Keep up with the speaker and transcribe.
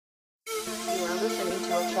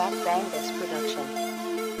to a Trap Bangus production.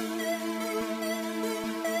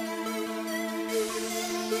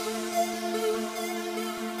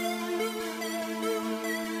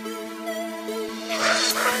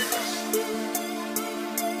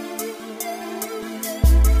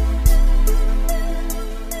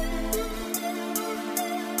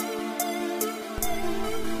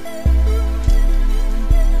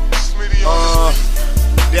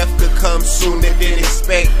 Death could come sooner than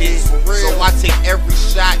expected, so I take every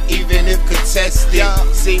shot even if contested.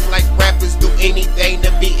 Seem like rappers do anything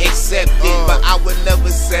to be accepted, but I would never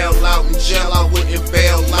sell out in jail, I wouldn't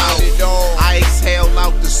bail out. I exhale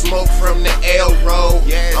out the smoke from the L road.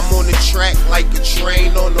 I'm on the track like a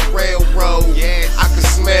train on the railroad. I can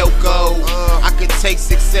smell gold, I could take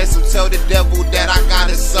success, so tell the devil that I got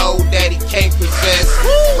a soul that he can't possess.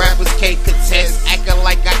 Rappers can't contest, acting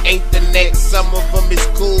like I ain't the next. Some of them is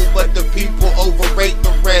cool, but the people overrate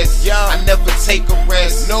the rest. I never take a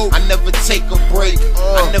rest, I never take a break,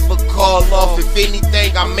 I never call off. If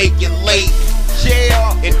anything, I make it late.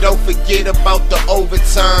 And don't forget about the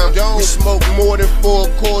overtime. We smoke more than 4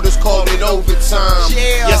 quarters, call it overtime.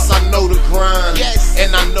 Yes, I know the grind,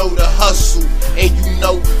 and I know the hustle. And you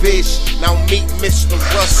know Vish, now meet Mr.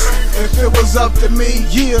 Russell. If it was up to me,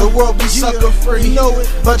 the world be sucker free. You know it,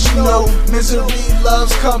 but you know, misery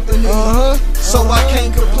loves company. So I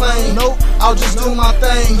can't complain. I'll just do my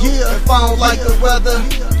thing. If I don't like the weather,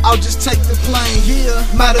 I'll just take the plane.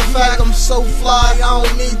 Matter of fact, I'm so fly, I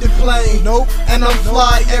don't need the plane. And I'm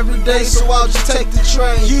fly every day, so I'll just take the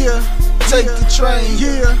train. Take the train.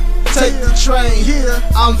 Take the train.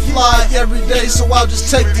 I'm fly every day, so I'll just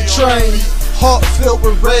take the train. Heart filled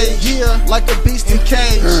with rage, like a beast in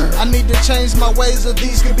cage. I need to change my ways, or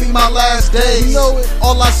these could be my last days.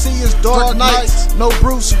 All I see is dark nights, no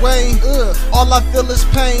Bruce Wayne. All I feel is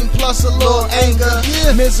pain, plus a little anger.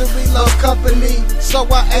 Misery loves company, so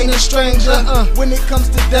I ain't a stranger. When it comes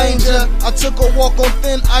to danger, I took a walk on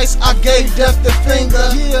thin ice, I gave death the finger.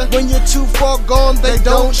 When you're too far gone, they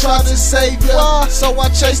don't try to save you. So I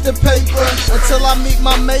chase the paper until I meet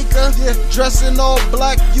my maker. Dressing all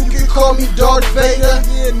black, you can call me Darth Vader.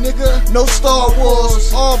 Nigga, no Star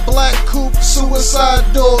Wars. All black coupe, suicide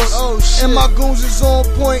doors. And my goons is on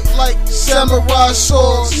point like samurai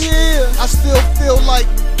swords. I still feel like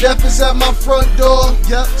death is at my front door.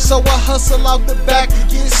 So I hustle out the back to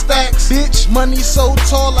get stacks. Bitch, money so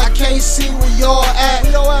tall I can't see where y'all at.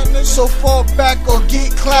 So fall back or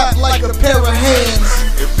get clapped like a pair of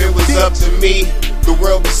hands. If it was up to me, the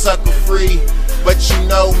world would sucker free. But you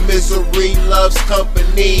know misery loves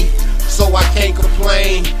company, so I can't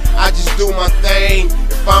complain, I just do my thing.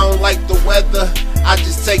 If I don't like the weather, I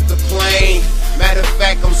just take the plane. Matter of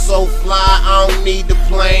fact, I'm so fly, I don't need the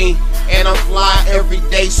plane. And I'm fly every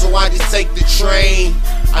day, so I just take the train.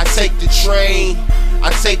 I take the train, I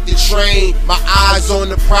take the train. My eyes on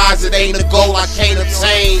the prize, it ain't a goal I can't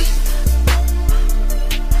obtain.